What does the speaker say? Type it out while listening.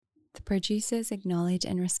producers acknowledge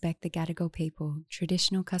and respect the Gadigal people,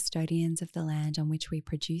 traditional custodians of the land on which we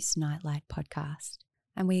produce Nightlight podcast.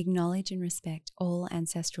 And we acknowledge and respect all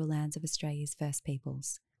ancestral lands of Australia's First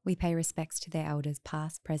Peoples. We pay respects to their elders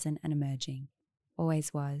past, present and emerging.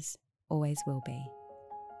 Always was, always will be.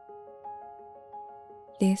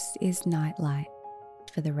 This is Nightlight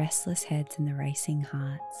for the restless heads and the racing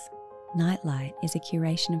hearts. Nightlight is a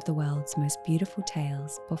curation of the world's most beautiful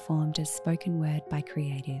tales performed as spoken word by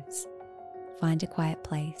creatives. Find a quiet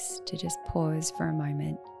place to just pause for a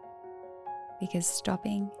moment, because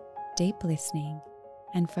stopping, deep listening,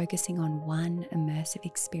 and focusing on one immersive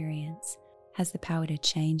experience has the power to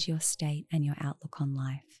change your state and your outlook on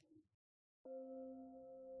life.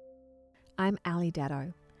 I'm Ali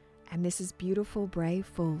Datto, and this is Beautiful Brave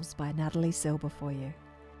Fools by Natalie Silber for you.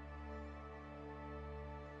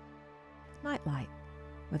 Nightlight,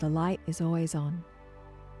 where the light is always on.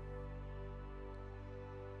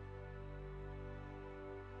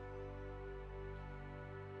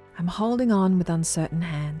 I'm holding on with uncertain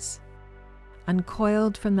hands.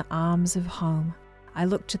 Uncoiled from the arms of home, I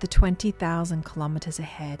look to the 20,000 kilometres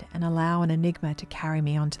ahead and allow an enigma to carry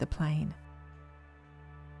me onto the plane.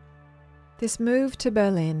 This move to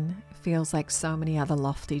Berlin feels like so many other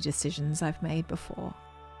lofty decisions I've made before.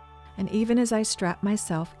 And even as I strap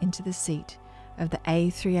myself into the seat of the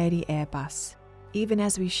A380 Airbus, even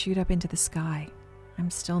as we shoot up into the sky,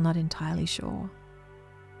 I'm still not entirely sure.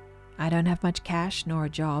 I don't have much cash nor a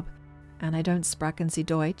job, and I don't sprechen Sie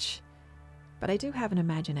Deutsch, but I do have an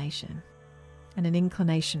imagination and an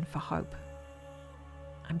inclination for hope.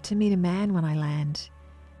 I'm to meet a man when I land.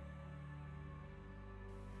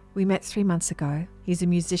 We met 3 months ago. He's a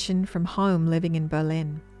musician from home living in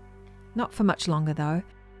Berlin. Not for much longer though.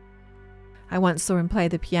 I once saw him play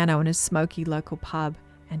the piano in a smoky local pub,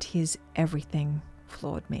 and his everything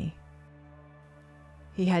floored me.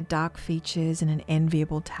 He had dark features and an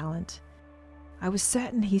enviable talent. I was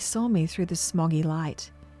certain he saw me through the smoggy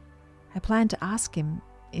light. I planned to ask him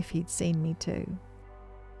if he'd seen me too.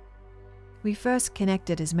 We first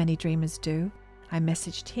connected as many dreamers do. I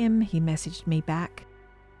messaged him, he messaged me back.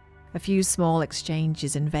 A few small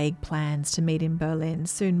exchanges and vague plans to meet in Berlin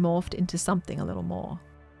soon morphed into something a little more.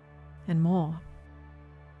 And more.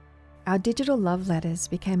 Our digital love letters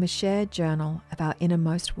became a shared journal of our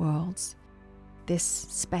innermost worlds. This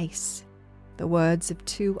space, the words of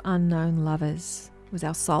two unknown lovers, was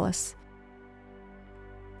our solace.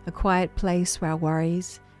 A quiet place for our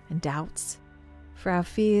worries and doubts, for our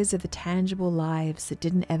fears of the tangible lives that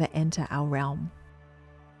didn't ever enter our realm.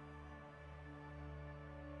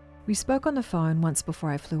 We spoke on the phone once before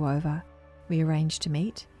I flew over. We arranged to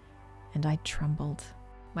meet, and I trembled.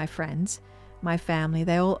 My friends, my family,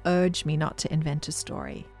 they all urged me not to invent a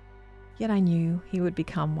story. Yet I knew he would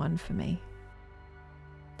become one for me.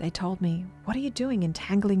 They told me, "What are you doing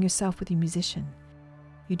entangling yourself with your musician?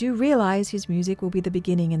 You do realize his music will be the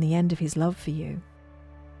beginning and the end of his love for you."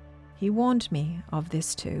 He warned me of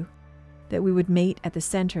this too, that we would meet at the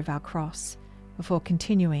center of our cross before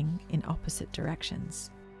continuing in opposite directions.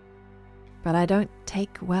 But I don't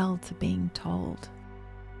take well to being told,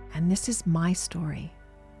 and this is my story.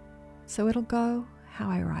 So it'll go how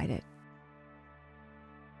I write it.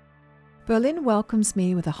 Berlin welcomes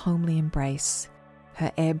me with a homely embrace.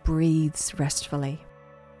 Her air breathes restfully.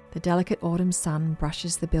 The delicate autumn sun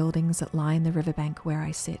brushes the buildings that line the riverbank where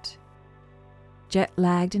I sit.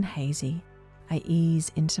 Jet-lagged and hazy, I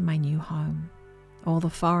ease into my new home. All the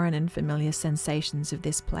foreign and familiar sensations of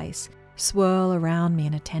this place swirl around me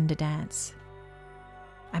in a tender dance.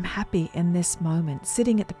 I'm happy in this moment,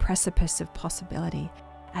 sitting at the precipice of possibility,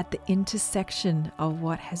 at the intersection of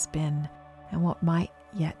what has been and what might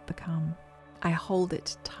yet become. I hold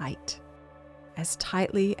it tight, as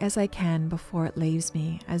tightly as I can before it leaves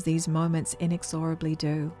me, as these moments inexorably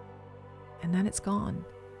do. And then it's gone,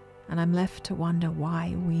 and I'm left to wonder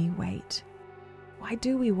why we wait. Why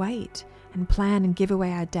do we wait and plan and give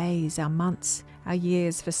away our days, our months, our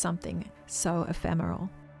years for something so ephemeral,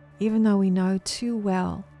 even though we know too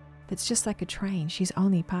well that's just like a train, she's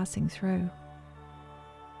only passing through?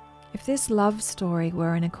 If this love story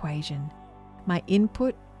were an equation, my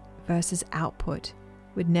input versus output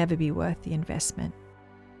would never be worth the investment.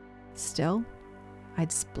 Still,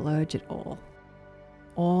 I'd splurge it all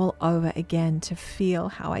over again to feel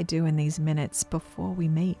how I do in these minutes before we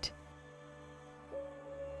meet.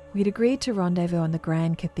 We'd agreed to rendezvous on the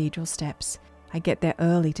Grand Cathedral steps. I get there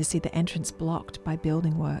early to see the entrance blocked by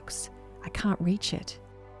building works. I can't reach it.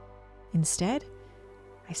 Instead,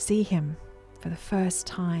 I see him for the first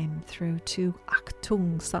time through two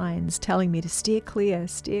Achtung signs telling me to steer clear,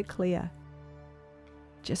 steer clear.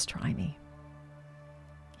 Just try me.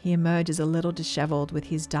 He emerges a little disheveled with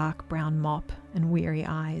his dark brown mop and weary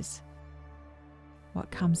eyes. What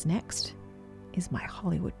comes next is my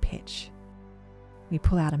Hollywood pitch. We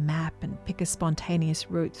pull out a map and pick a spontaneous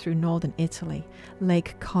route through northern Italy,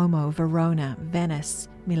 Lake Como, Verona, Venice,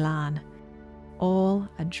 Milan. All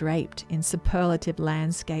are draped in superlative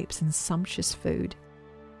landscapes and sumptuous food.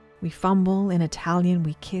 We fumble in Italian,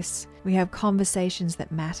 we kiss, we have conversations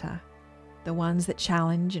that matter, the ones that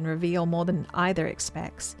challenge and reveal more than either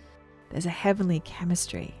expects. There's a heavenly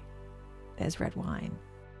chemistry. There's red wine.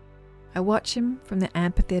 I watch him from the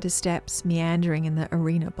amphitheatre steps meandering in the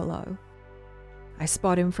arena below. I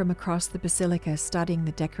spot him from across the basilica studying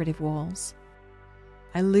the decorative walls.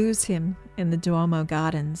 I lose him in the Duomo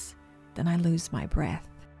gardens, then I lose my breath.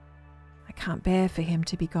 I can't bear for him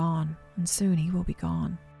to be gone, and soon he will be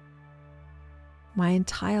gone. My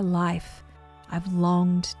entire life, I've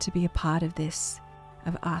longed to be a part of this,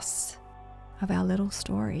 of us, of our little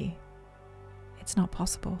story. It's not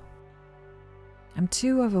possible. I'm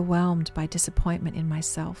too overwhelmed by disappointment in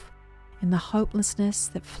myself, in the hopelessness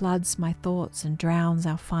that floods my thoughts and drowns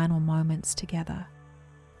our final moments together.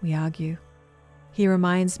 We argue. He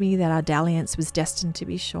reminds me that our dalliance was destined to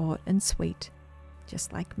be short and sweet,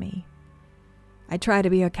 just like me. I try to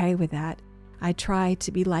be okay with that. I try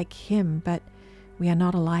to be like him, but we are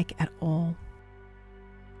not alike at all.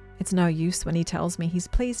 It's no use when he tells me he's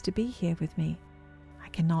pleased to be here with me. I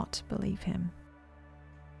cannot believe him.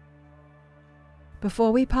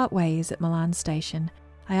 Before we part ways at Milan Station,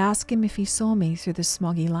 I ask him if he saw me through the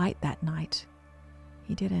smoggy light that night.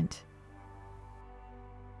 He didn't.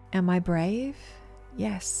 Am I brave?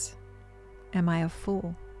 Yes. Am I a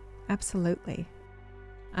fool? Absolutely.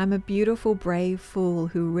 I'm a beautiful, brave fool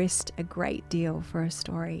who risked a great deal for a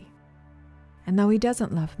story. And though he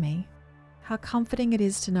doesn't love me, how comforting it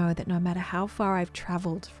is to know that no matter how far I've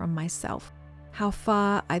traveled from myself, how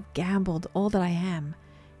far I've gambled all that I am,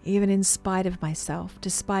 even in spite of myself,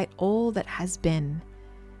 despite all that has been,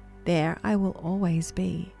 there I will always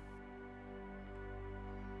be.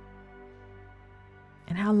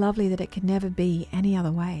 And how lovely that it could never be any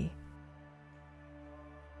other way.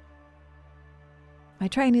 My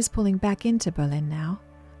train is pulling back into Berlin now.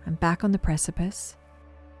 I'm back on the precipice.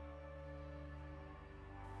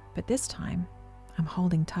 But this time, I'm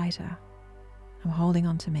holding tighter. I'm holding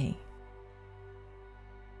on to me.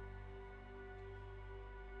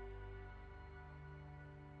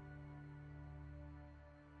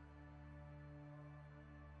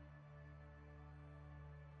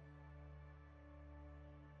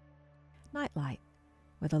 Nightlight,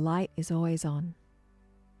 where the light is always on.